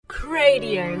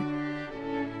Radio.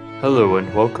 Hello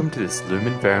and welcome to this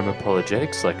Lumen Verum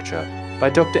Apologetics lecture by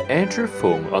Dr. Andrew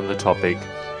Fung on the topic,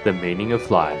 The Meaning of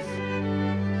Life.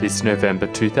 This November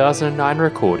 2009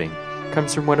 recording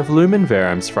comes from one of Lumen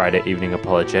Verum's Friday evening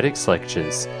apologetics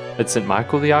lectures at St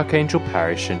Michael the Archangel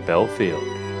Parish in Belfield.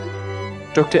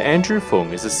 Dr. Andrew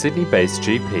Fung is a Sydney-based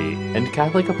GP and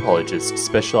Catholic apologist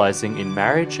specialising in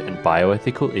marriage and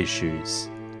bioethical issues.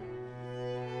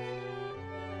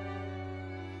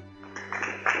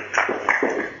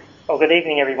 Well, good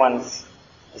evening, everyone. As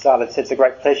Arlette said, it's a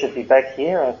great pleasure to be back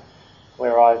here,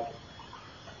 where I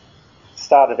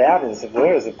started out, as it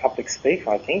were, as a public speaker,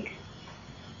 I think,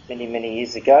 many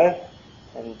years ago.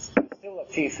 And still a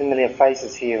few familiar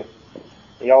faces here,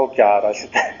 the old guard, I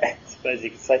suppose you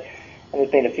could say. And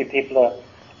there's been a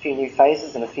few new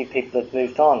faces and a few people that have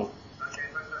moved on.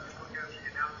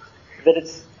 But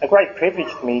it's a great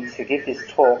privilege for me to give this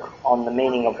talk on the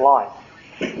meaning of life,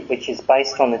 which is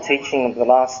based on the teaching of the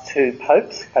last two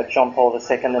popes, Pope John Paul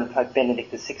II and Pope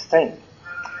Benedict XVI.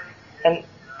 And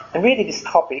really this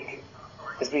topic,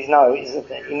 as we know, is of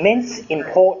immense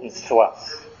importance to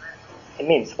us.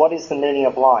 Immense. What is the meaning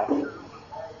of life?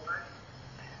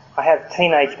 I have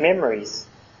teenage memories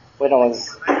when I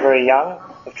was very young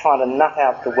of trying to nut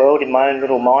out the world in my own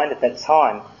little mind at that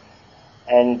time.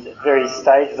 And at various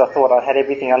stages I thought I had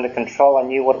everything under control, I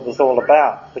knew what it was all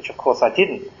about, which of course I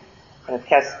didn't. And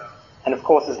of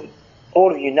course, as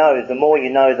all of you know, the more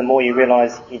you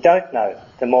realise you don't know,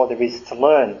 the more there is to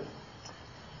learn.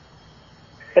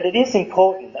 But it is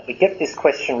important that we get this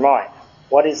question right.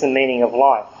 What is the meaning of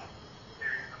life?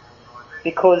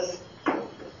 Because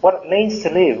what it means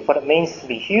to live, what it means to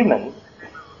be human,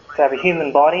 to have a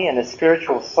human body and a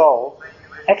spiritual soul,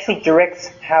 actually directs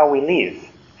how we live,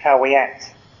 how we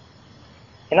act.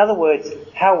 In other words,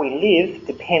 how we live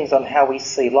depends on how we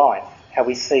see life, how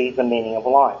we see the meaning of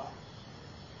life.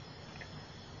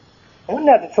 I want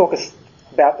now to talk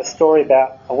about the story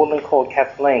about a woman called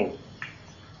Kathleen.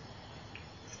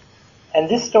 And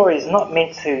this story is not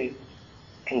meant to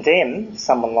condemn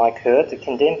someone like her,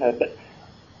 but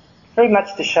very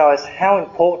much to show us how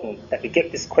important that we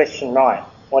get this question right.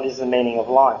 What is the meaning of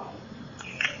life?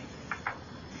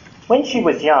 When she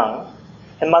was young,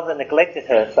 her mother neglected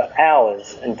her for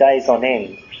hours and days on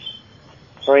end,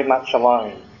 very much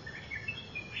alone.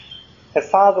 Her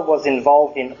father was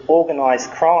involved in organised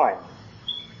crime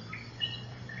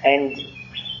and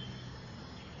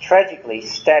tragically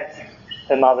stabbed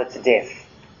her mother to death.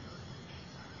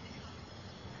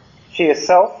 She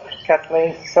herself,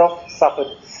 Kathleen herself, suffered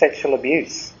sexual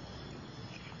abuse.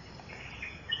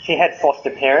 She had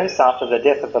foster parents after the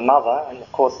death of the mother, and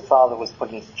of course the father was put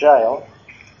into jail,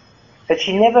 but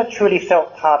she never truly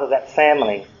felt part of that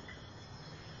family,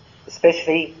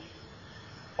 especially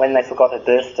when they forgot her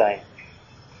birthday.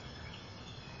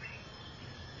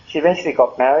 She eventually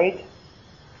got married.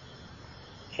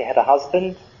 She had a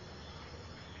husband.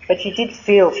 But she did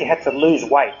feel she had to lose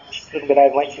weight. She's a little bit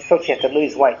overweight. She felt she had to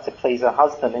lose weight to please her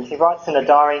husband. And she writes in a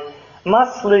diary,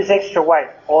 "Must lose extra weight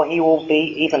or he will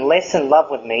be even less in love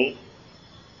with me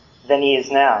than he is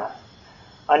now.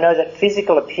 I know that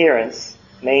physical appearance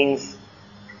means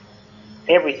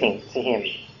everything to him."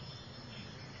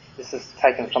 This is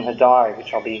taken from her diary,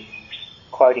 which I'll be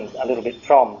quoting a little bit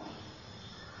from.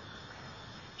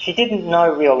 She didn't know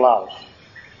real love.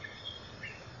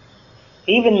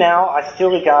 Even now, I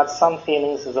still regard some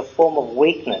feelings as a form of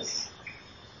weakness,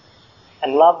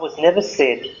 and love was never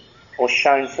said or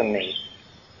shown from me.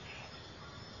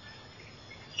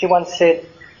 She once said,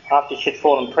 after she'd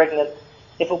fallen pregnant,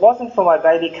 "If it wasn't for my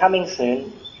baby coming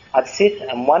soon, I'd sit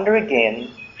and wonder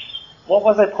again, what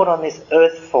was I put on this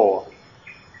earth for?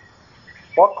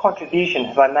 What contribution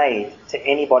have I made to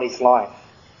anybody's life?"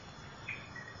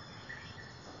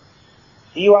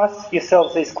 Do you ask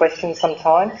yourselves these questions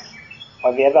sometimes?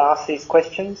 Have you ever asked these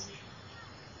questions?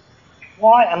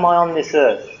 Why am I on this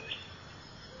earth?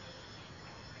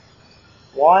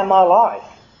 Why am I alive?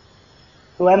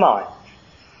 Who am I?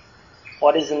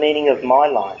 What is the meaning of my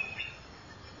life?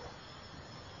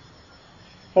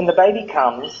 When the baby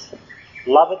comes,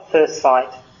 love at first sight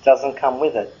doesn't come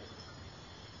with it.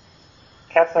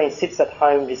 Kathleen sits at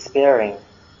home despairing.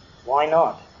 Why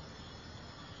not?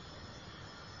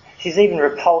 She's even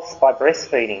repulsed by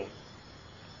breastfeeding.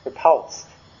 Repulsed.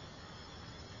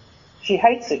 She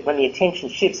hates it when the attention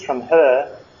shifts from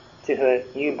her to her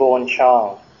newborn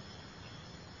child.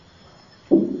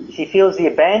 She feels the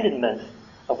abandonment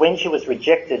of when she was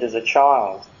rejected as a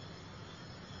child.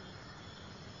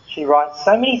 She writes,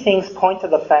 "So many things point to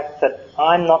the fact that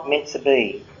I'm not meant to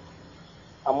be.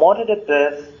 I'm wanted at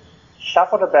birth,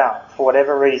 shuffled about for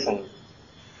whatever reason.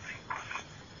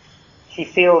 She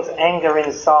feels anger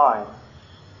inside.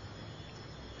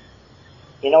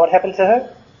 You know what happened to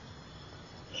her?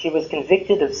 She was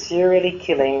convicted of serially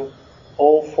killing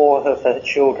all four of her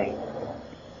children.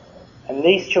 And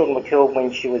these children were killed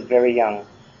when she was very young,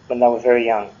 when they were very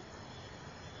young.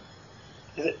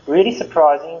 Is it really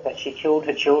surprising that she killed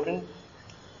her children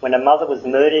when her mother was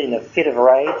murdered in a fit of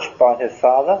rage by her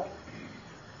father?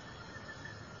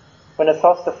 When her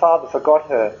foster father forgot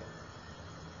her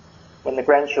when the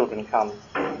grandchildren come?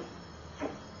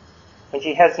 When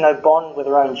she has no bond with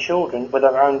her own children, with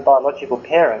her own biological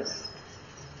parents,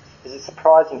 is it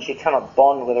surprising she cannot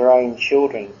bond with her own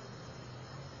children?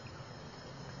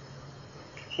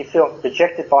 She felt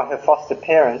rejected by her foster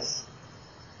parents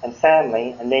and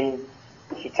family, and then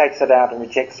she takes it out and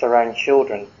rejects her own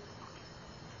children.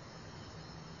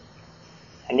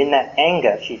 And in that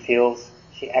anger she feels,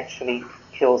 she actually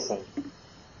kills them,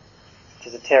 which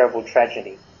is a terrible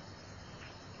tragedy.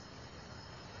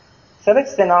 So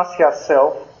let's then ask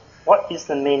ourselves, what is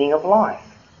the meaning of life?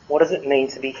 What does it mean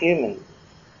to be human?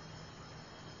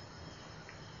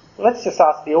 Let's just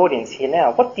ask the audience here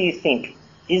now, what do you think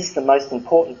is the most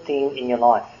important thing in your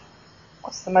life?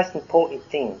 What's the most important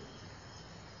thing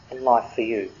in life for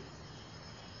you?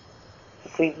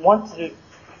 If we want to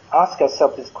ask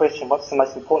ourselves this question, what's the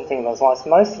most important thing in our lives,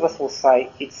 most of us will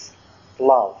say it's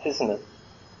love, isn't it?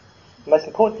 The most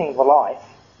important thing for life,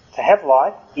 to have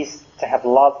life, is to have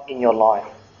love in your life.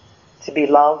 To be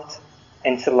loved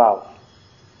and to love.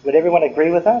 Would everyone agree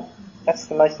with that? That's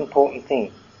the most important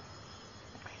thing.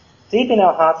 Deep in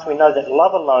our hearts we know that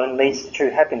love alone leads to true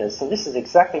happiness, and this is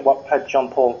exactly what Pope John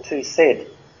Paul II said.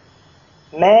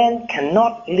 Man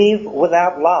cannot live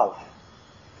without love.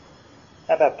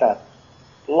 How about that?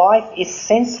 Life is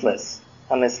senseless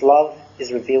unless love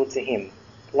is revealed to him.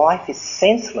 Life is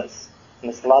senseless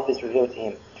unless love is revealed to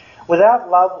him. Without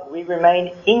love, we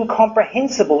remain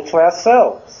incomprehensible to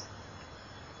ourselves.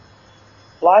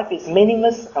 Life is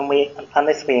meaningless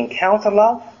unless we encounter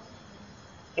love.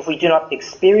 If we do not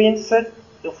experience it,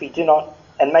 if we do not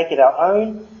and make it our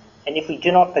own, and if we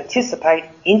do not participate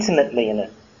intimately in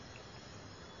it.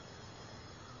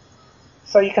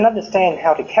 So you can understand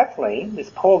how to Kathleen,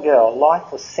 this poor girl,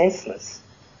 life was senseless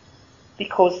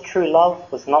because true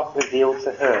love was not revealed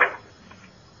to her.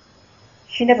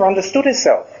 She never understood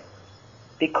herself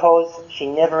because she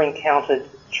never encountered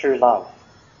true love.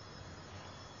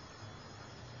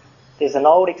 There's an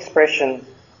old expression,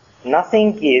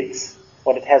 nothing gives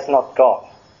what it has not got.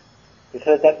 You've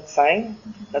heard that saying?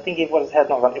 Nothing gives what it has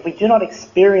not got. If we do not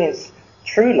experience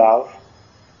true love,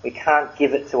 we can't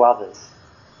give it to others.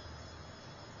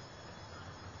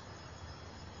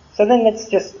 So then let's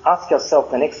just ask ourselves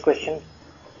the next question.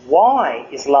 Why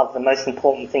is love the most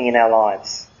important thing in our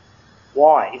lives?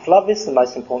 Why? If love is the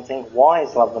most important thing, why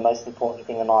is love the most important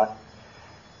thing in life?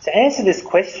 To answer this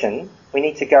question, we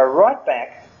need to go right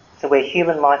back to where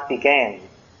human life began.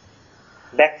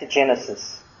 Back to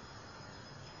Genesis.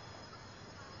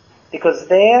 Because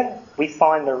there we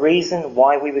find the reason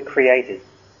why we were created.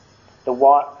 The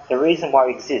reason why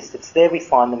we exist. It's there we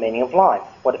find the meaning of life,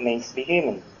 what it means to be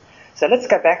human. So let's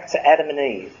go back to Adam and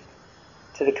Eve,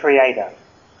 to the Creator.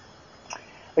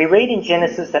 We read in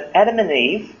Genesis that Adam and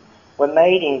Eve were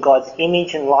made in God's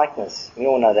image and likeness. We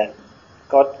all know that.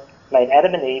 God made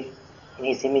Adam and Eve in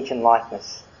his image and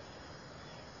likeness.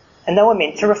 And they were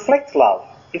meant to reflect love.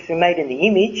 If we're made in the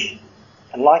image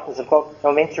and likeness of God, they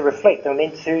were meant to reflect. They were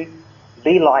meant to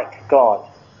be like God.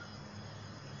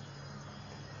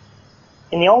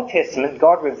 In the Old Testament,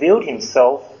 God revealed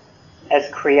himself as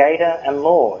Creator and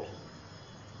Lord.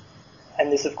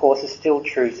 And this, of course, is still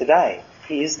true today.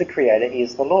 He is the Creator, he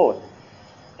is the Lord.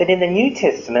 But in the New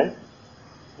Testament,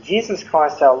 Jesus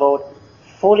Christ our Lord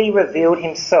fully revealed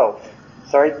himself.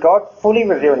 God fully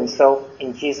revealed himself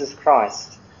in Jesus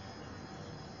Christ.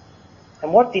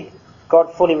 And what did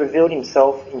God fully reveal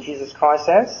himself in Jesus Christ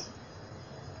as?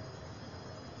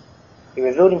 He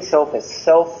revealed himself as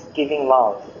self-giving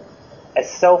love, as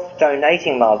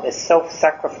self-donating love, as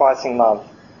self-sacrificing love.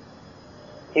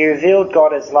 He revealed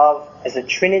God as love, as a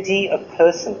trinity of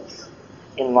persons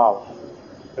in love.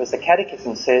 Or as the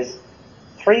Catechism says,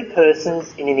 3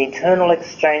 persons in an eternal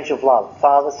exchange of love,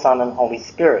 Father, Son and Holy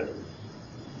Spirit.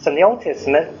 So in the Old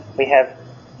Testament, we have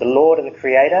the Lord and the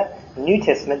Creator. In the New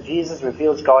Testament, Jesus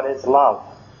reveals God as love,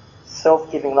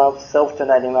 self-giving love,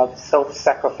 self-donating love,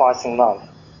 self-sacrificing love.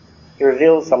 He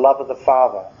reveals the love of the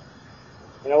Father.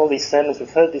 You know, all these sermons, we've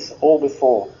heard this all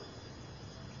before.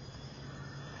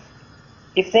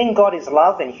 If then God is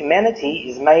love and humanity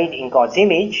is made in God's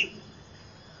image,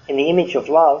 in the image of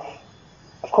love,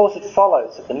 of course it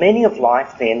follows that the meaning of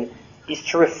life then is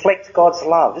to reflect God's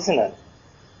love, isn't it?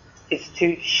 is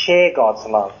to share God's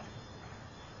love.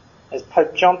 As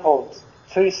Pope John Paul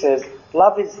II says,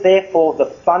 love is therefore the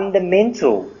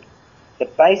fundamental, the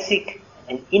basic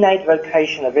and innate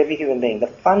vocation of every human being. The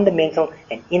fundamental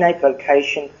and innate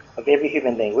vocation of every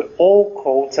human being. We're all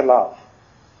called to love.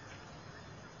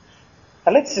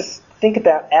 Now let's just think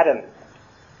about Adam.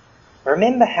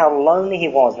 Remember how lonely he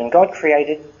was. When God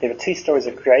created, there are two stories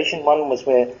of creation. One was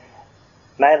where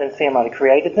male and female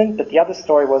created them, but the other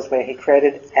story was where he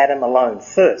created Adam alone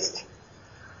first.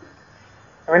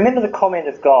 And remember the comment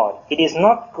of God, it is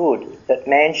not good that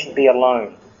man should be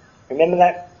alone. Remember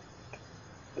that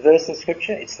verse in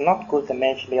Scripture? It's not good that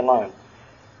man should be alone.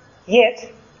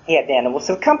 Yet, he had the animals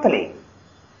of company.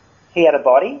 He had a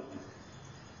body.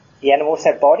 The animals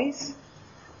had bodies.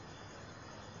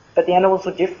 But the animals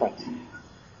were different.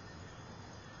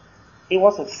 He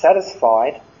wasn't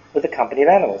satisfied with the company of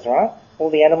animals, right? All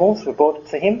the animals were brought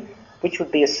to him, which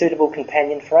would be a suitable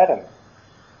companion for Adam.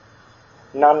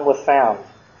 None were found.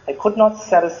 They could not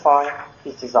satisfy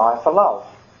his desire for love.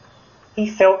 He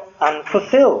felt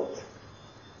unfulfilled.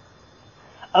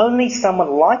 Only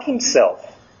someone like himself,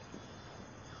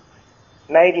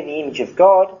 made in the image of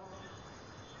God,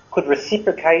 could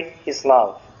reciprocate his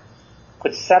love,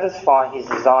 could satisfy his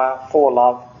desire for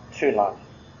love, to love.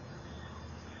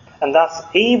 And thus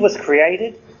Eve was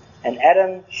created, and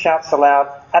Adam shouts aloud,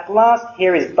 "At last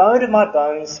here is bone of my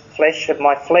bones, flesh of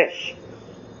my flesh."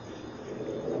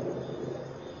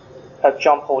 Pope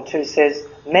John Paul II says,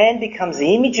 man becomes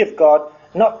the image of God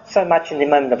not so much in the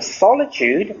moment of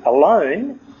solitude,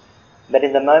 alone, but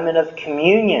in the moment of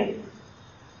communion.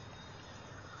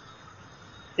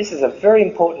 This is a very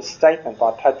important statement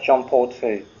by Pope John Paul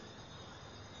II.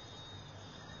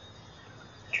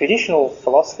 Traditional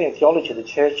philosophy and theology of the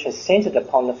Church has centred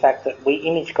upon the fact that we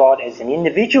image God as an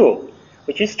individual,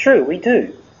 which is true, we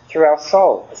do, through our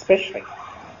soul especially.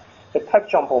 But Pope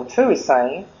John Paul II is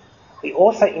saying we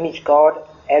also image God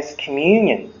as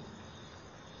communion.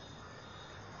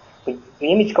 We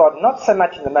image God not so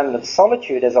much in the moment of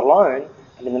solitude as alone,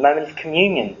 but in the moment of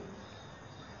communion.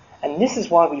 And this is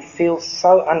why we feel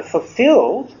so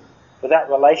unfulfilled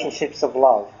without relationships of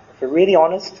love. If we're really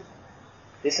honest,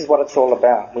 this is what it's all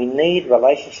about. We need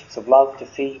relationships of love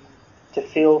to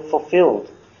feel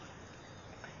fulfilled.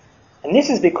 And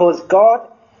this is because God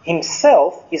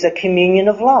himself is a communion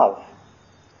of love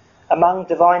among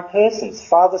divine persons,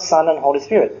 Father, Son and Holy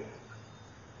Spirit.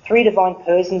 Three divine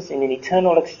persons in an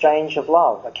eternal exchange of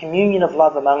love, a communion of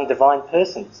love among divine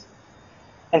persons.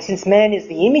 And since man is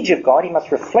the image of God, he must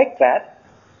reflect that.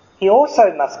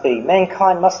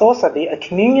 Mankind must also be a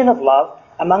communion of love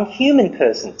among human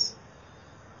persons.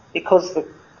 Because the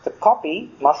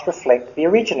copy must reflect the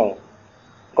original.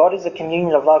 God is a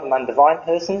communion of love among divine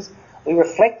persons. We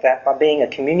reflect that by being a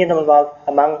communion of love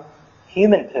among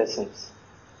human persons.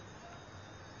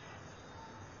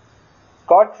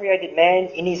 God created man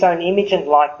in his own image and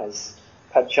likeness,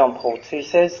 Pope John Paul II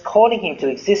says, calling him to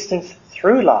existence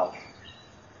through love.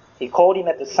 He called him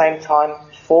at the same time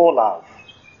for love.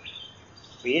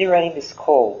 Reiterating this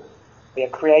call, we are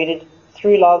created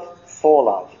through love, for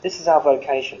love. This is our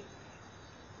vocation.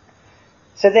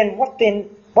 So then, what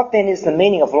then is the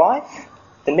meaning of life?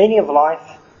 The meaning of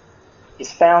life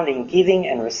is found in giving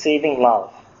and receiving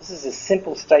love. This is a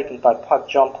simple statement by Pope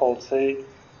John Paul II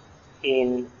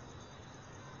in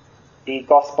the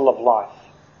Gospel of Life.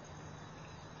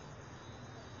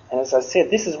 And as I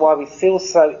said, this is why we feel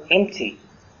so empty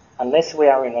unless we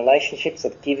are in relationships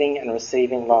of giving and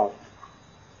receiving love.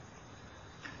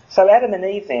 So Adam and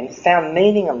Eve then found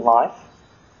meaning in life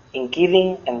in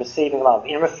giving and receiving love,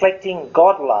 in reflecting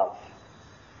God love,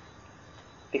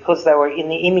 because they were in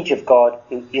the image of God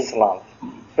who is love.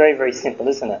 Very, very simple,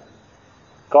 isn't it?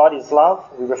 God is love.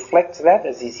 We reflect that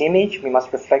as his image. We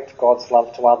must reflect God's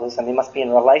love to others, and we must be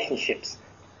in relationships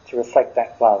to reflect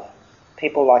that love.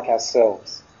 People like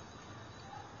ourselves.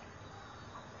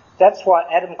 That's why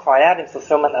Adam cried out in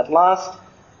fulfillment, "At last,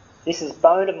 this is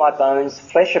bone of my bones,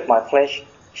 flesh of my flesh.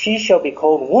 She shall be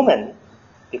called woman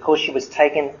because she was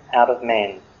taken out of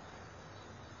man."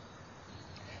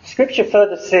 Scripture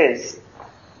further says,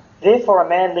 "Therefore a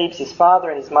man leaves his father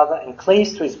and his mother and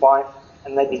cleaves to his wife,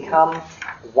 and they become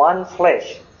one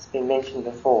flesh." It's been mentioned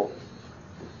before.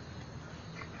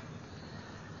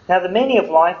 Now the meaning of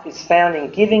life is found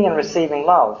in giving and receiving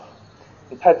love.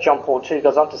 And Pope John Paul II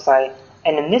goes on to say,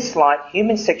 "And in this light,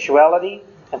 human sexuality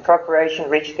and procreation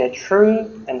reach their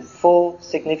true and full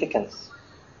significance."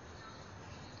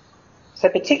 So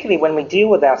particularly when we deal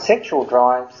with our sexual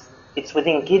drives, it's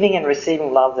within giving and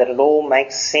receiving love that it all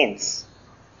makes sense.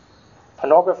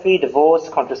 Pornography, divorce,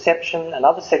 contraception and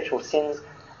other sexual sins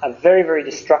are very, very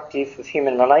destructive of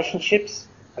human relationships,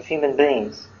 of human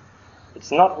beings.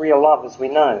 It's not real love, as we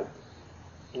know.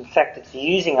 In fact, it's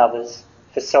using others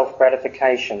for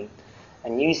self-gratification,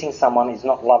 and using someone is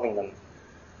not loving them.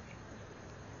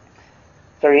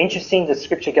 Very interesting, the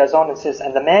scripture goes on and says,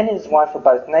 "And the man and his wife were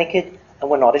both naked and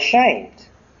were not ashamed."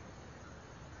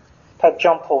 Pope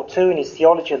John Paul II, in his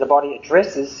Theology of the Body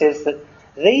Addresses, says that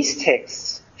these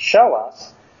texts show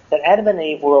us that Adam and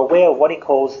Eve were aware of what he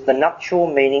calls the nuptial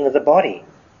meaning of the body.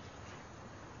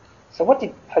 So what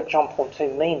did Pope John Paul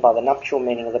II mean by the nuptial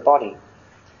meaning of the body?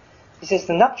 He says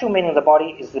the nuptial meaning of the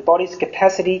body is the body's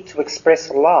capacity to express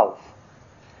love.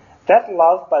 That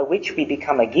love by which we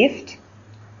become a gift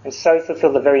and so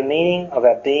fulfill the very meaning of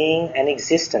our being and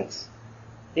existence.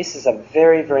 This is a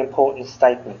very, very important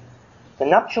statement. The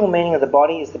nuptial meaning of the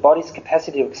body is the body's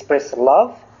capacity to express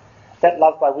love, that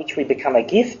love by which we become a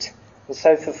gift and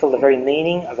so fulfill the very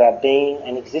meaning of our being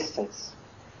and existence.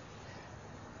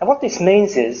 And what this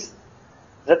means is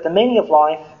that the meaning of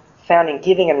life found in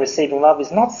giving and receiving love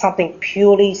is not something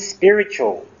purely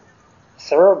spiritual,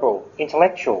 cerebral,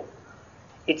 intellectual.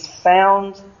 It's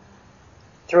found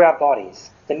through our bodies.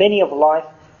 The meaning of life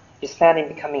is found in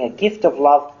becoming a gift of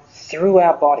love through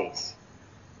our bodies.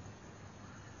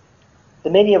 The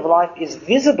meaning of life is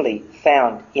visibly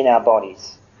found in our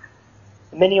bodies.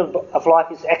 The meaning of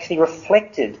life is actually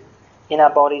reflected in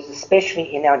our bodies,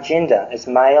 especially in our gender as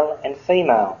male and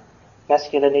female,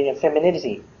 masculinity and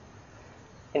femininity.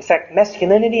 In fact,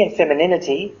 masculinity and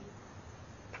femininity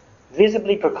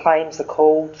visibly proclaims the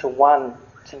call to one,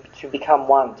 to become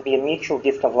one, to be a mutual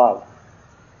gift of love.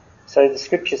 So the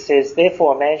scripture says,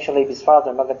 "Therefore a man shall leave his father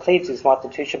and mother, cleave to his wife, the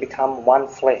two shall become one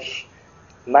flesh."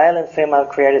 Male and female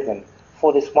created them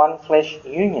for this one flesh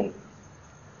union.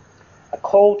 A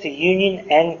call to union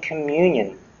and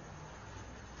communion.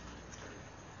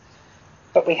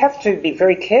 But we have to be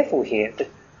very careful here that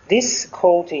this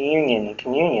call to union and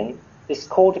communion, this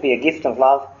call to be a gift of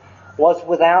love, was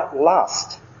without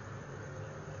lust.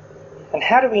 And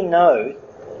how do we know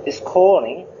this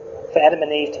calling for Adam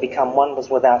and Eve to become one was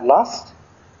without lust?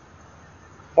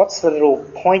 What's the little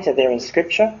pointer there in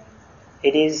Scripture?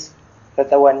 It is that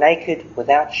they were naked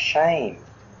without shame.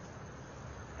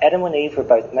 Adam and Eve were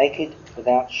both naked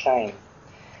without shame.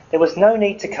 There was no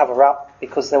need to cover up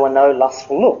because there were no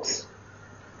lustful looks.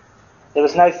 There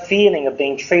was no feeling of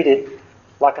being treated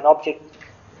like an object,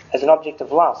 as an object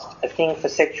of lust, a thing for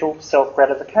sexual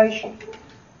self-gratification.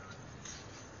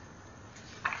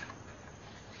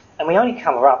 And we only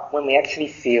cover up when we actually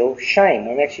feel shame,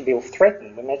 when we actually feel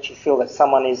threatened, when we actually feel that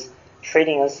someone is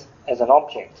treating us as an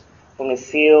object, when we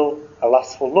feel a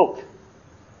lustful look.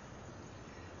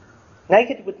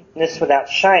 Nakedness without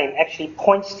shame actually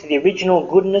points to the original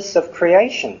goodness of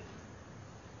creation.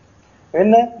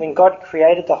 Remember when God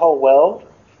created the whole world,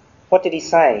 what did he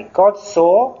say? God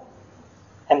saw,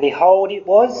 and behold, it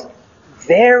was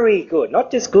very good.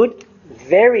 Not just good,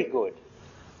 very good.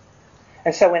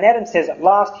 And so when Adam says, "At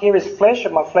last, here is flesh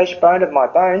of my flesh, bone of my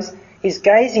bones," he's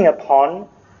gazing upon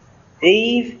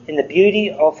Eve in the beauty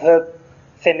of her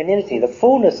femininity, the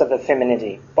fullness of her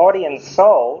femininity, body and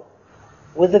soul,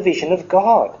 with the vision of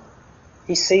God.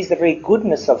 He sees the very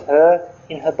goodness of her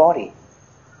in her body.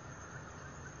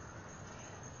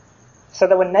 So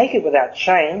they were naked without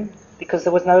shame because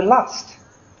there was no lust.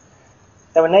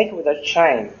 They were naked without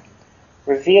shame,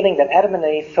 revealing that Adam and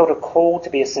Eve felt a call to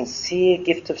be a sincere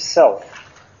gift of self,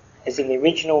 as in the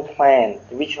original plan,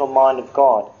 the original mind of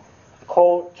God, a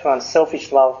call to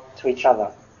unselfish love to each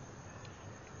other.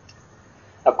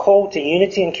 A call to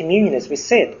unity and communion, as we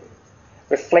said,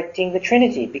 reflecting the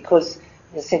Trinity, because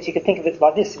in a sense you could think of it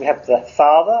like this: we have the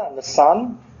Father and the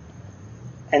Son,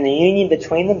 and the union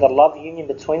between them, the love union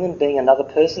between them being another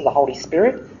person, the Holy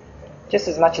Spirit, just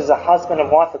as much as a husband and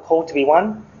wife are called to be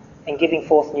one and giving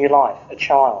forth new life, a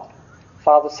child.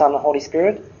 Father, Son and Holy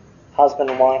Spirit, husband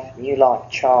and wife, new life,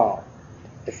 child,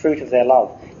 the fruit of their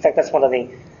love. In fact, that's one of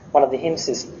the hymns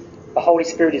says, the Holy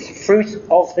Spirit is fruit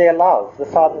of their love, the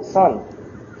Father and Son.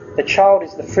 The child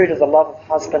is the fruit of the love of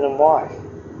husband and wife.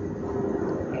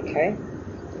 Okay?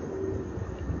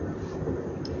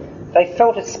 They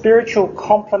felt a spiritual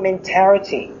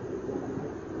complementarity.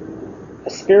 A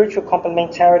spiritual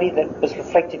complementarity that was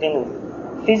reflected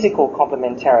in physical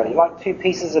complementarity, like two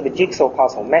pieces of a jigsaw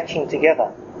puzzle matching together.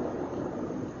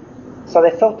 So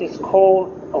they felt this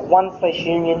call of one flesh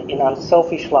union in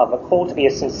unselfish love, a call to be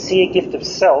a sincere gift of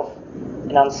self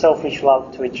in unselfish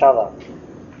love to each other.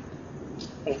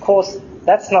 And of course,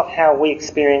 that's not how we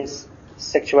experience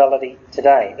sexuality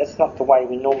today. That's not the way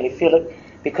we normally feel it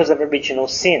because of original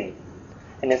sin.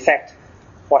 And in fact,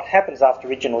 what happens after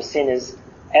original sin is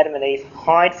Adam and Eve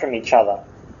hide from each other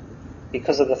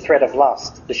because of the threat of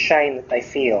lust, the shame that they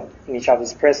feel in each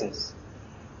other's presence.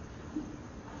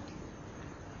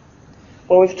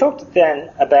 Well, we've talked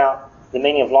then about the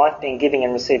meaning of life being giving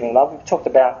and receiving love. We've talked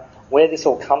about where this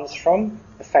all comes from,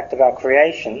 the fact of our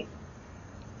creation.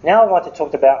 Now I'd like to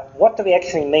talk about what do we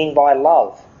actually mean by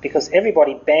love, because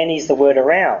everybody bandies the word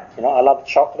around. You know, I love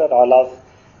chocolate, I love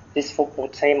this football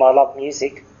team, I love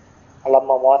music, I love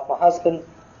my wife, my husband,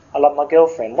 I love my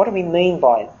girlfriend. What do we mean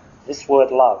by this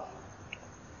word love?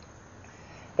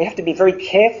 We have to be very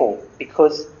careful,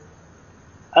 because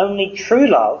only true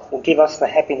love will give us the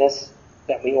happiness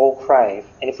that we all crave.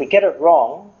 And if we get it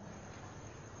wrong,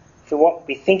 if what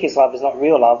we think is love is not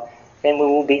real love, then we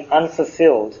will be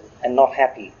unfulfilled and not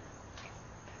happy.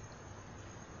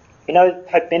 You know,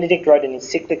 Pope Benedict wrote an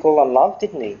encyclical on love,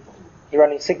 didn't he? He wrote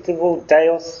an encyclical,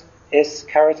 Deus es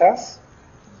Caritas.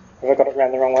 Have I got it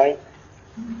around the wrong way,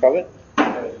 Robert?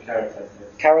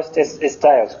 Caritas es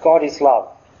Deus. God is love.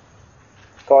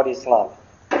 God is love.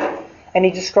 And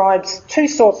he describes two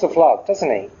sorts of love, doesn't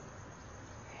he?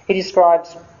 He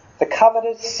describes the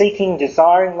covetous, seeking,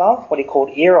 desiring love, what he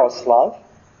called eros love,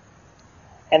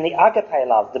 and the agape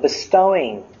love, the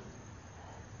bestowing,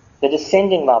 the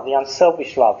descending love, the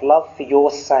unselfish love, love for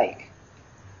your sake.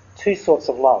 Two sorts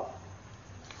of love.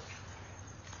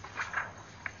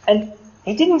 And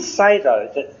he didn't say, though,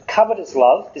 that covetous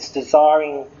love, this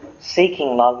desiring,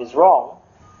 seeking love, is wrong,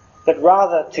 but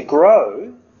rather to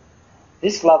grow,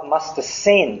 this love must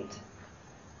ascend,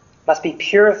 must be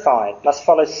purified, must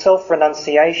follow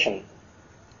self-renunciation,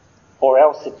 or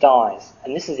else it dies.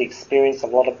 And this is the experience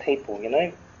of a lot of people, you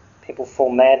know. People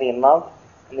fall madly in love,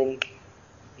 and then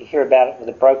you hear about it with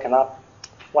it broken up.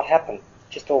 What happened?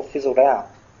 It just all fizzled out.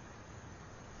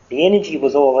 The energy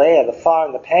was all there, the fire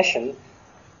and the passion,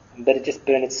 but it just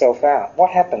burned itself out.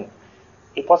 What happened?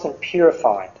 It wasn't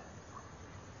purified.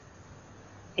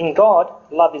 In God,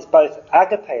 love is both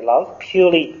agape love,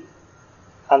 purely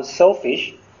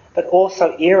unselfish, but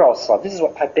also eros love. This is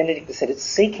what Pope Benedict said. It's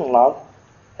seeking love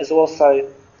as also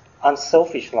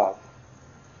unselfish love.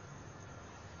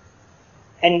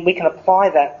 And we can apply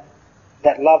that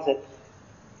love that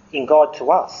in God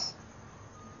to us.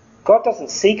 God doesn't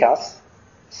seek us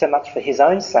so much for his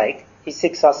own sake. He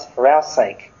seeks us for our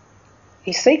sake.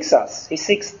 He seeks us. He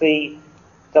seeks the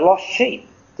lost sheep,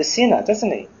 the sinner,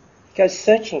 doesn't he? He goes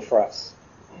searching for us.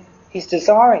 He's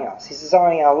desiring us. He's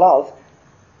desiring our love.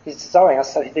 He's desiring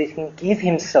us so that he can give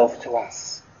himself to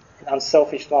us in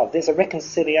unselfish love. There's a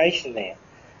reconciliation there.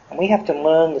 And we have to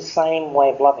learn the same way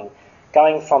of loving,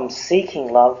 going from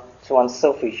seeking love to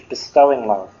unselfish, bestowing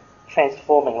love,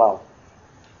 transforming love.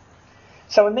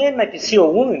 So a man may pursue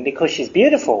a woman because she's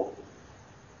beautiful,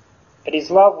 but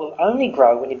his love will only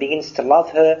grow when he begins to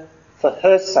love her for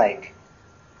her sake,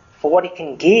 for what he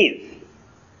can give,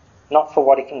 not for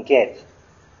what he can get.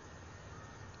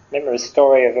 Remember a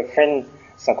story of a friend,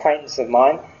 an acquaintance of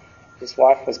mine. His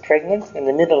wife was pregnant. In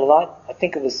the middle of the night, I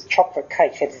think it was chocolate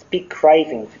cake. She had this big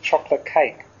craving for chocolate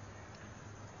cake.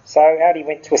 So out he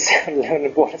went to a 7-Eleven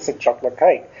and bought us a chocolate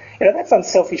cake. You know, that's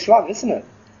unselfish love, isn't it?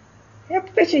 Yeah, I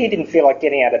bet you didn't feel like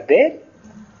getting out of bed.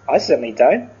 I certainly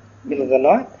don't, middle of the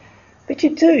night. But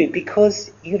you do,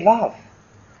 because you love.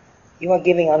 You are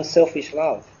giving unselfish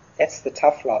love. That's the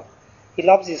tough love. He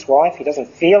loves his wife. He doesn't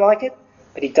feel like it,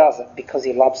 but he does it because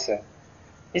he loves her.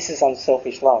 This is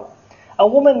unselfish love. A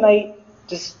woman may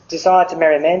just desire to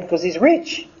marry a man because he's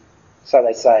rich, so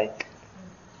they say.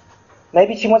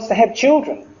 Maybe she wants to have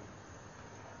children.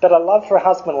 But a love for a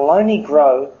husband will only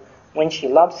grow when she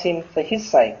loves him for his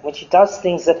sake, when she does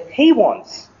things that he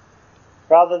wants,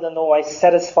 rather than always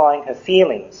satisfying her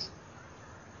feelings.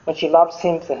 When she loves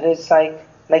him for her sake,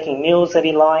 making meals that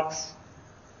he likes,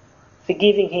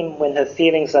 forgiving him when her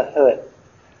feelings are hurt,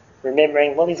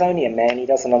 remembering, well, he's only a man, he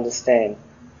doesn't understand.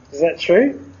 Is that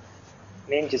true?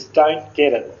 Men just don't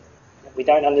get it. We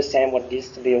don't understand what it is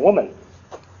to be a woman.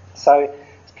 So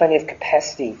there's plenty of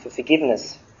capacity for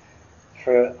forgiveness,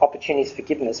 for opportunities for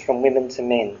forgiveness from women to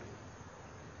men.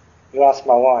 You ask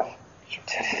my wife, she'll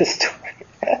tell you the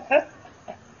story.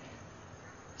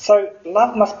 So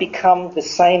love must become the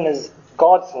same as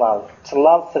God's love, to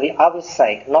love for the other's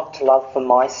sake, not to love for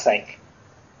my sake.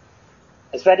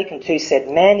 As Vatican II said,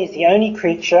 man is the only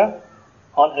creature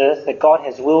on earth that God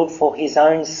has willed for his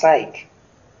own sake.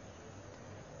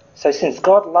 So since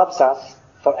God loves us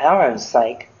for our own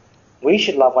sake, we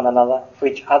should love one another for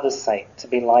each other's sake, to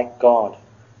be like God.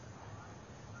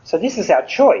 So this is our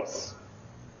choice.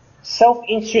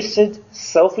 Self-interested,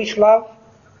 selfish love,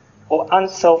 or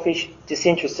unselfish,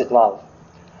 disinterested love.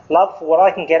 Love for what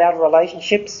I can get out of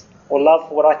relationships, or love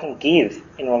for what I can give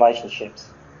in relationships.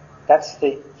 That's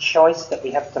the choice that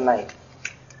we have to make.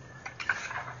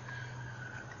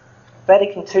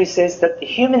 Vatican II says that the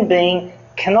human being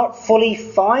cannot fully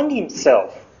find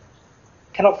himself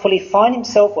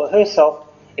or herself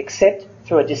except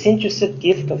through a disinterested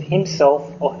gift of himself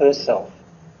or herself.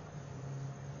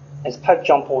 As Pope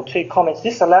John Paul II comments,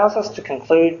 this allows us to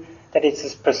conclude that it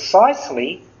is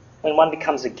precisely when one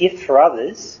becomes a gift for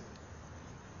others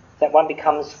that one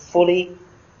becomes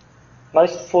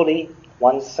most fully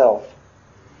oneself.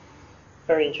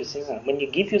 Very interesting, isn't it? When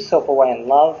you give yourself away in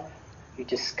love, you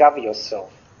discover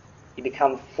yourself. You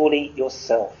become fully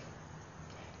yourself.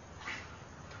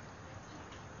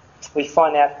 We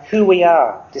find out who we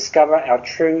are, discover our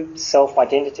true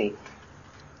self-identity.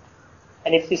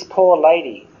 And if this poor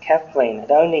lady, Kathleen,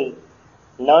 had only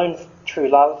known true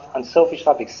love, unselfish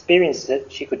love, experienced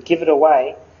it, she could give it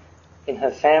away in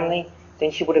her family,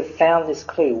 then she would have found this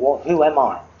clue. Who am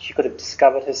I? She could have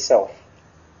discovered herself.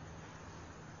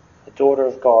 A daughter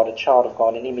of God, a child of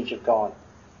God, an image of God.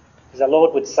 As our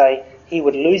Lord would say, he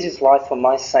would lose his life for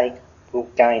my sake, will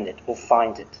gain it, will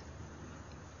find it.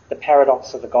 The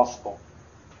paradox of the gospel.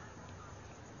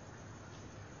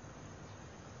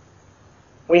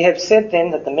 We have said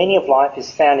then that the meaning of life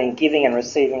is found in giving and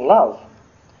receiving love.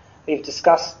 We've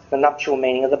discussed the nuptial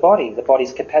meaning of the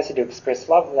body's capacity to express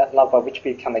love, that love by which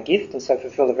we become a gift and so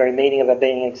fulfill the very meaning of our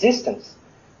being in existence.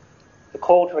 The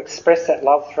call to express that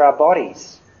love through our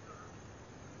bodies.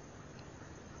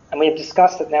 And we have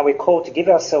discussed that now we're called to give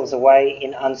ourselves away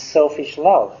in unselfish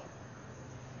love.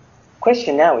 The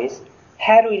question now is,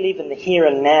 how do we live in the here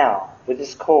and now with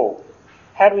this call?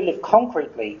 How do we live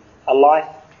concretely a life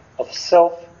of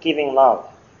self-giving love?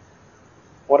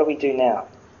 What do we do now?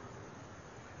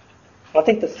 I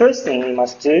think the first thing we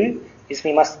must do is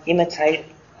we must imitate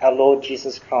our Lord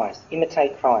Jesus Christ.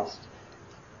 Imitate Christ.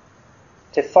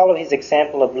 To follow his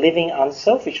example of living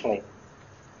unselfishly.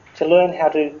 To learn how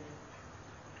to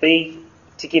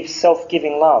give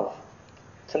self-giving love.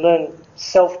 To learn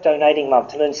self-donating love.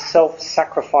 To learn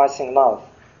self-sacrificing love.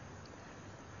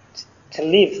 To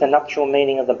live the nuptial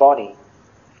meaning of the body.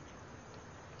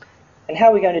 And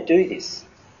how are we going to do this?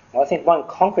 Well, I think one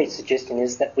concrete suggestion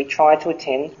is that we try to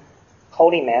attend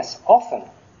Holy Mass often.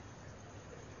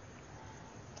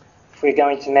 If we're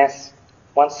going to Mass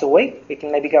once a week, we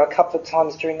can maybe go a couple of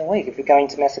times during the week. If we're going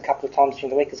to Mass a couple of times during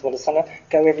the week as well as Sunday,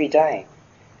 go every day.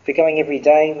 If we're going every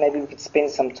day, maybe we could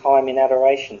spend some time in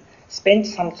adoration. Spend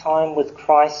some time with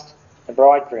Christ, the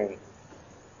bridegroom.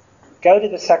 Go to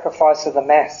the sacrifice of the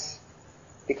Mass,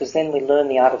 because then we learn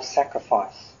the art of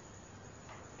sacrifice.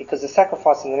 Because the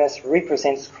sacrifice of the Mass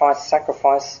represents Christ's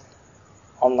sacrifice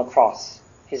on the cross.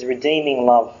 His redeeming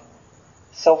love,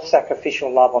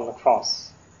 self-sacrificial love on the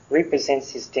cross,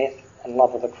 represents his death and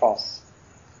love of the cross.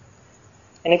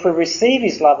 And if we receive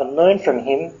his love and learn from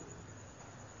him,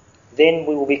 then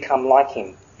we will become like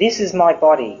him. This is my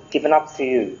body given up for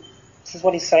you. This is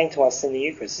what he's saying to us in the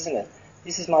Eucharist, isn't it?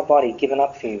 This is my body given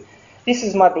up for you. This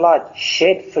is my blood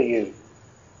shed for you.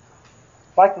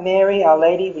 Like Mary, Our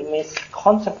Lady, we must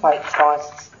contemplate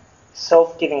Christ's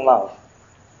self-giving love.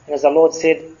 And as our Lord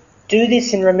said, do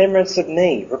this in remembrance of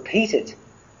me. Repeat it.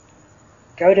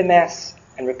 Go to Mass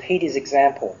and repeat his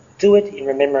example. Do it in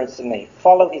remembrance of me.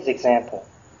 Follow his example.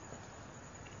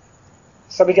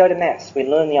 So we go to Mass. We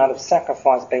learn the art of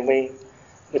sacrifice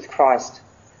with Christ,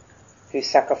 who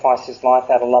sacrificed his life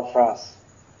out of love for us.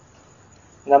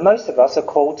 Now most of us are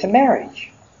called to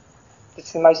marriage.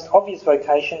 It's the most obvious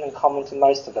vocation and common to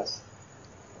most of us.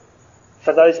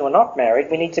 For those who are not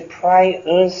married, we need to pray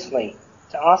earnestly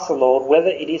to ask the Lord whether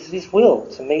it is his will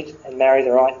to meet and marry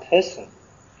the right person.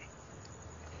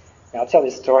 Now I'll tell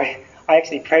this story. I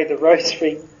actually prayed the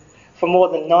rosary for more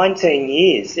than 19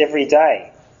 years every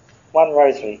day. One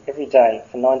rosary every day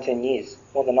for 19 years,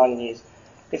 more than 19 years,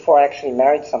 before I actually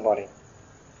married somebody.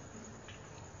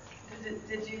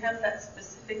 Did you have that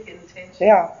specific intention?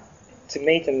 Yeah, to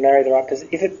meet and marry the right person,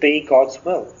 if it be God's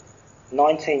will.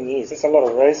 19 years, that's a lot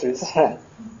of rosaries, isn't it?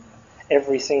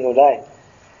 Every single day.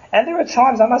 And there were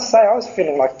times, I must say, I was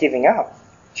feeling like giving up,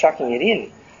 chucking it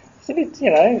in. It's a bit,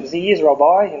 as the years roll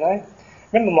by,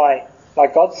 Remember my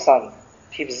godson,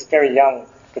 he was very young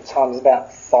at the time, he was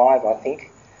about 5, I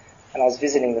think, and I was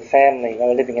visiting the family, they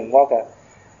were living in Wagga,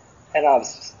 and I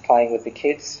was just playing with the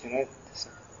kids, this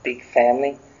big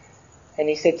family. And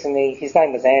he said to me, his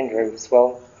name was Andrew as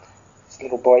well, this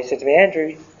little boy said to me,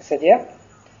 Andrew, I said, yeah.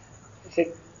 He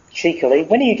said, cheekily,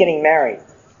 when are you getting married?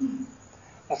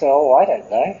 I said, oh, I don't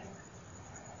know.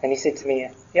 And he said to me,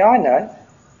 yeah, I know.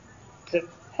 I said,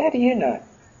 how do you know?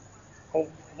 Well,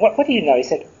 what do you know? He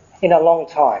said, in a long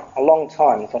time. A long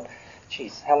time. I thought,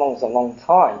 geez, how long is a long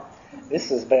time?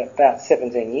 This is about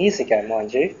 17 years ago,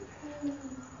 mind you.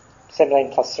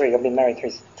 17 plus 3, I've been married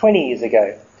 20 years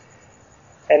ago.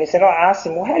 And he said, I asked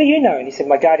him, well, how do you know? And he said,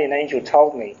 my guardian angel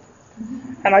told me.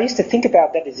 And I used to think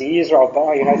about that as the years rolled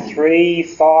by, 3,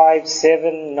 5,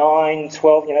 7, 9,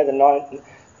 12, the 9,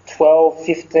 12,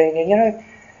 15, and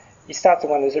you start to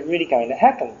wonder, is it really going to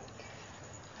happen?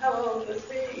 How old was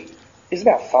he? He was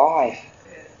about 5.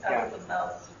 How old the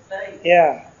mouse was he?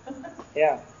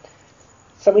 Yeah.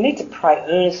 So we need to pray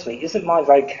earnestly, is it my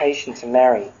vocation to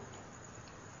marry?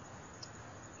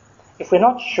 If we're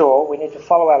not sure, we need to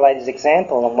follow Our Lady's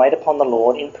example and wait upon the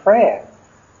Lord in prayer.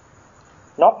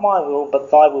 Not my will,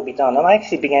 but thy will be done. And I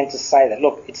actually began to say that,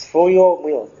 look, it's for your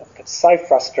will. I get so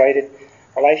frustrated.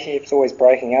 Relationships always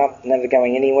breaking up, never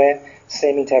going anywhere,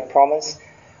 seeming to have promise.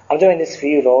 I'm doing this for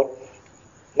you, Lord,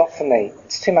 not for me.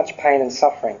 It's too much pain and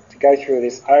suffering to go through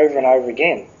this over and over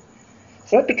again.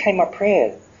 So that became my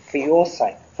prayer, for your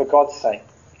sake, for God's sake.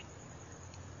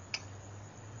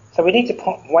 So we need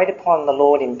to wait upon the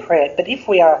Lord in prayer. But if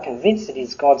we are convinced it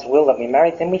is God's will that we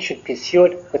marry, then we should pursue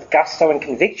it with gusto and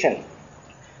conviction.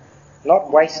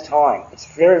 Not waste time.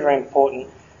 It's very, very important.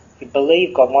 If you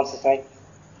believe God wants us to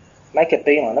make a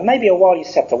beeline. And maybe a while you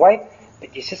just have to wait,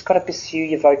 but you just got to pursue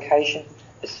your vocation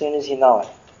as soon as you know it.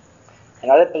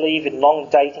 And I don't believe in long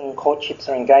dating, courtships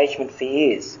or engagement for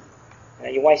years.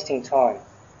 You're wasting time.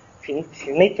 If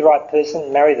you meet the right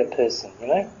person, marry the person,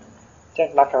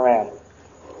 Don't muck around.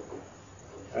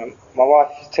 My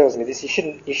wife tells me this, you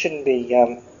shouldn't be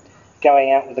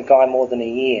going out with a guy more than a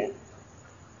year.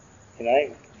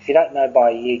 If you don't know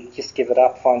by a year, just give it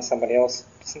up, find somebody else.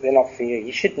 They're not for you.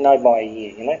 You should know by a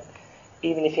year,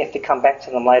 Even if you have to come back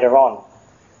to them later on,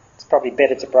 it's probably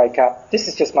better to break up. This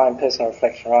is just my own personal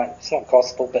reflection, right? It's not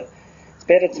gospel, but it's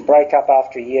better to break up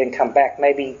after a year and come back.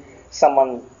 Maybe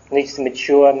someone needs to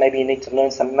mature, maybe you need to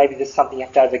learn something, maybe there's something you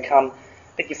have to overcome,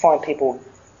 but you find people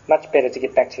much better to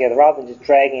get back together rather than just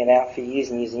dragging it out for years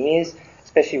and years and years,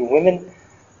 especially with women.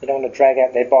 You don't want to drag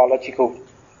out their biological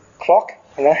clock,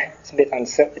 it's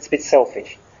a bit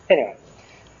selfish. Anyway,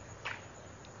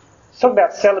 let's talk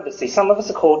about celibacy. Some of us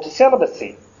are called to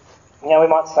celibacy. We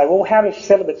might say, well, how does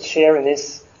celibates share in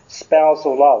this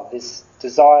spousal love, this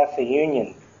desire for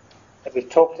union that we've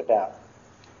talked about?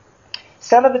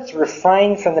 Celibates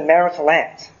refrain from the marital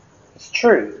act. It's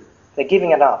true. They're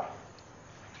giving it up.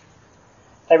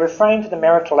 They refrain from the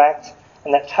marital act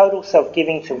and that total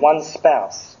self-giving to one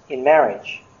spouse in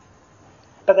marriage.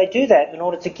 But they do that in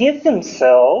order to give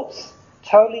themselves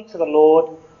totally to the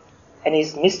Lord and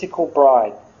His mystical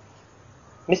bride,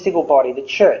 mystical body, the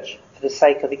church, for the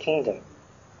sake of the kingdom.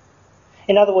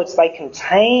 In other words, they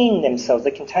contain themselves,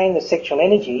 they contain the sexual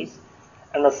energies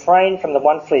and refrain from the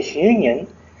one flesh union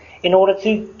in order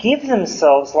to give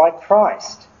themselves like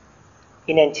Christ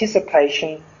in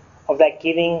anticipation of that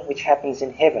giving which happens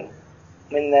in heaven,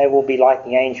 when they will be like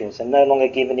the angels and no longer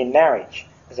given in marriage,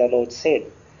 as our Lord said.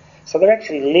 So they're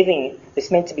actually living,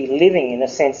 it's meant to be living, in a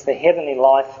sense, the heavenly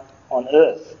life on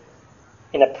earth,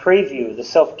 in a preview of the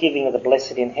self-giving of the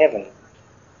blessed in heaven.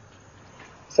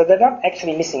 So they're not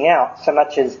actually missing out so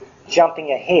much as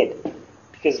jumping ahead,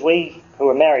 because we who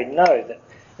are married know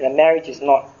that marriage is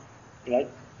not,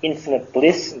 infinite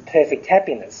bliss and perfect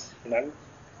happiness.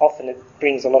 Often it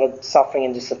brings a lot of suffering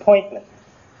and disappointment.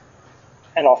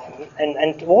 And often,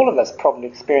 and all of us probably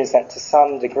experience that to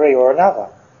some degree or another.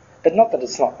 But not that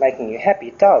it's not making you happy,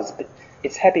 it does, but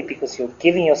it's happy because you're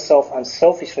giving yourself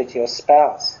unselfishly to your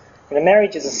spouse. And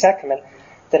marriage is a sacrament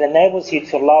that enables you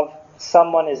to love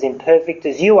someone as imperfect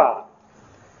as you are,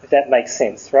 if that makes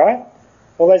sense, right?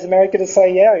 All those Americans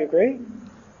say, yeah, I agree.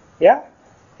 Yeah?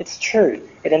 It's true.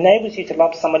 It enables you to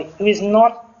love somebody who is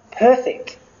not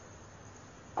perfect,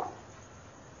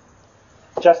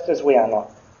 just as we are not.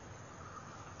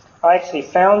 I actually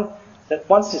found that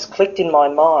once this clicked in my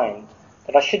mind,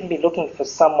 that I shouldn't be looking for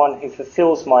someone who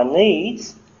fulfills my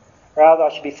needs, rather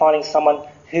I should be finding someone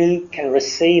who can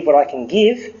receive what I can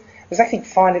give. I was actually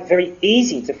find it very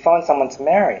easy to find someone to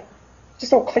marry. It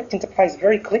just all clicked into place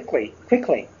very quickly.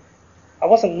 I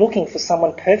wasn't looking for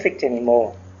someone perfect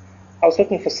anymore. I was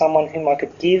looking for someone whom I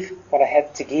could give what I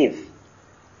had to give.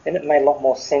 Then it made a lot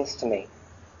more sense to me.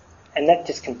 And that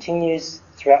just continues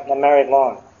throughout my married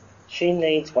life. She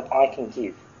needs what I can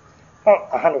give. Not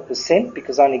 100%,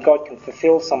 because only God can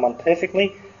fulfill someone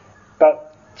perfectly,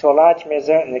 but to a large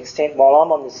measure and extent, while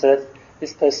I'm on this earth,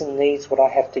 this person needs what I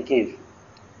have to give,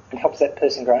 and helps that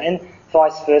person grow. And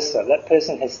vice versa. That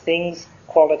person has things,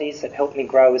 qualities that help me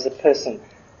grow as a person,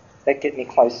 that get me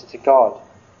closer to God.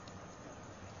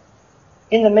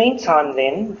 In the meantime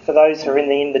then, for those who are in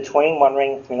the in-between,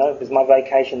 wondering, is my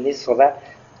vocation this or that,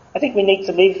 I think we need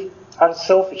to live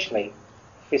unselfishly.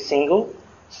 If we're single,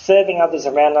 serving others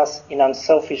around us in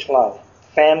unselfish love,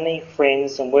 family,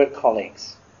 friends and work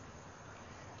colleagues.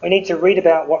 We need to read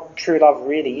about what true love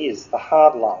really is, the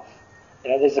hard love.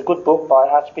 There's a good book by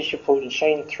Archbishop Fulton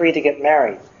Sheen, 3 to Get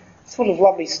Married. It's full of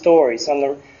lovely stories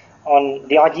on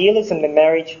the idealism of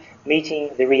marriage meeting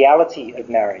the reality of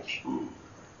marriage.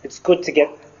 It's good to get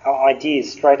our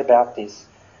ideas straight about this.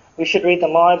 We should read the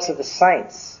lives of the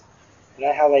saints,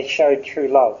 how they showed true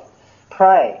love.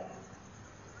 Pray,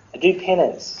 do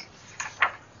penance,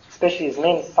 especially as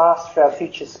men fast for our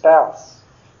future spouse.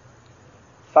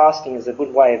 Fasting is a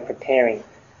good way of preparing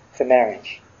for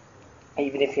marriage,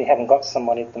 even if you haven't got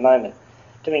someone at the moment.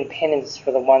 Doing penance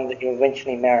for the one that you'll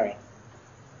eventually marry.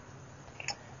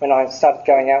 When I started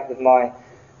going out with my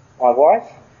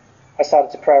wife, I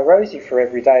started to pray a rosary for her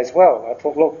every day as well. I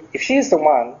thought, look, if she's the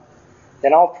one,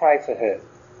 then I'll pray for her.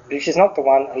 But if she's not the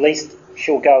one, at least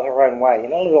she'll go her own way.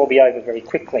 It'll all be over very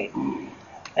quickly.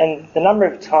 And the number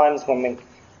of times when we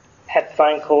had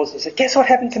phone calls and said, guess what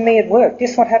happened to me at work?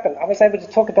 Guess what happened? I was able to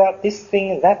talk about this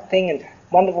thing and that thing and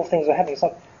wonderful things were happening. It's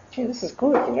like, gee, this is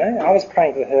good, I was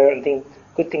praying for her and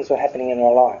good things were happening in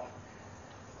her life.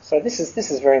 So this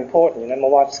is very important. My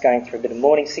wife's going through a bit of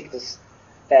morning sickness,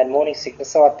 bad morning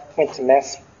sickness. So I went to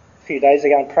Mass a few days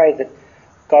ago and prayed that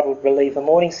God would relieve her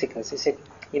morning sickness. He said,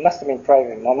 you must have been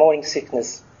praying. My morning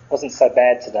sickness wasn't so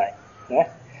bad today.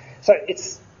 So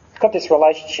it's got this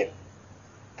relationship,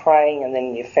 praying and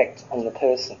then the effect on the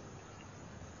person.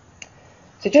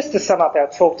 So just to sum up our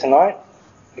talk tonight,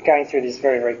 we're going through this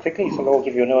very, very quickly, so I'll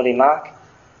give you an early mark.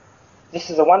 This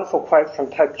is a wonderful quote from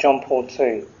Pope John Paul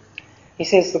II. He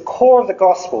says, the core of the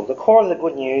gospel, the core of the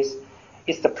good news,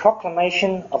 is the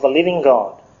proclamation of a living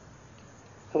God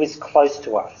who is close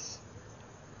to us,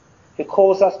 who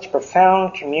calls us to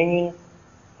profound communion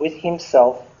with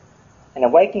himself and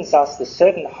awakens us the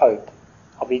certain hope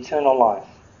of eternal life.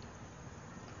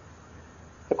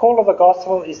 The call of the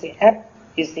gospel is the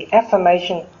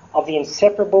affirmation of the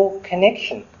inseparable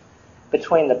connection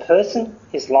between the person,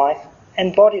 his life,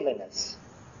 and bodyliness.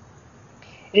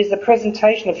 It is the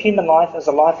presentation of human life as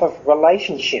a life of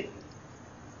relationship,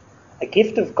 a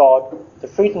gift of God, the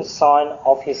fruit and sign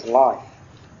of his life.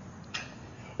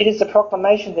 It is the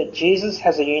proclamation that Jesus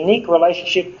has a unique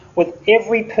relationship with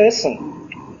every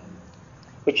person,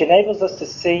 which enables us to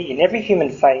see in every human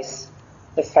face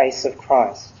the face of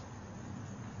Christ.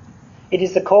 It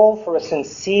is the call for a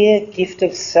sincere gift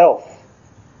of self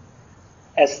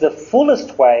as the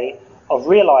fullest way of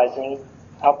realizing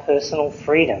our personal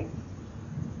freedom.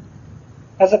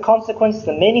 As a consequence,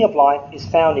 the meaning of life is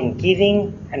found in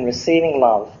giving and receiving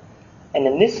love, and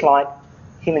in this light,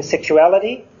 human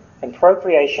sexuality and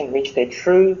procreation reach their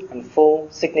true and full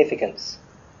significance.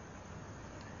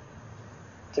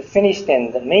 To finish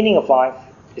then, the meaning of life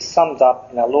is summed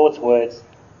up in our Lord's words,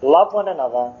 love one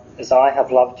another as I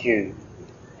have loved you.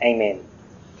 Amen.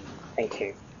 Thank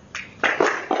you.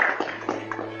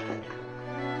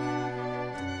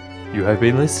 You have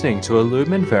been listening to a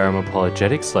Lumen Verum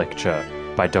Apologetics lecture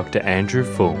by Dr. Andrew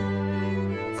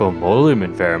Fung. For more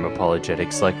Lumen Verum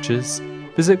Apologetics lectures,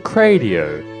 visit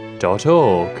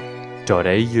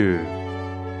cradio.org.au.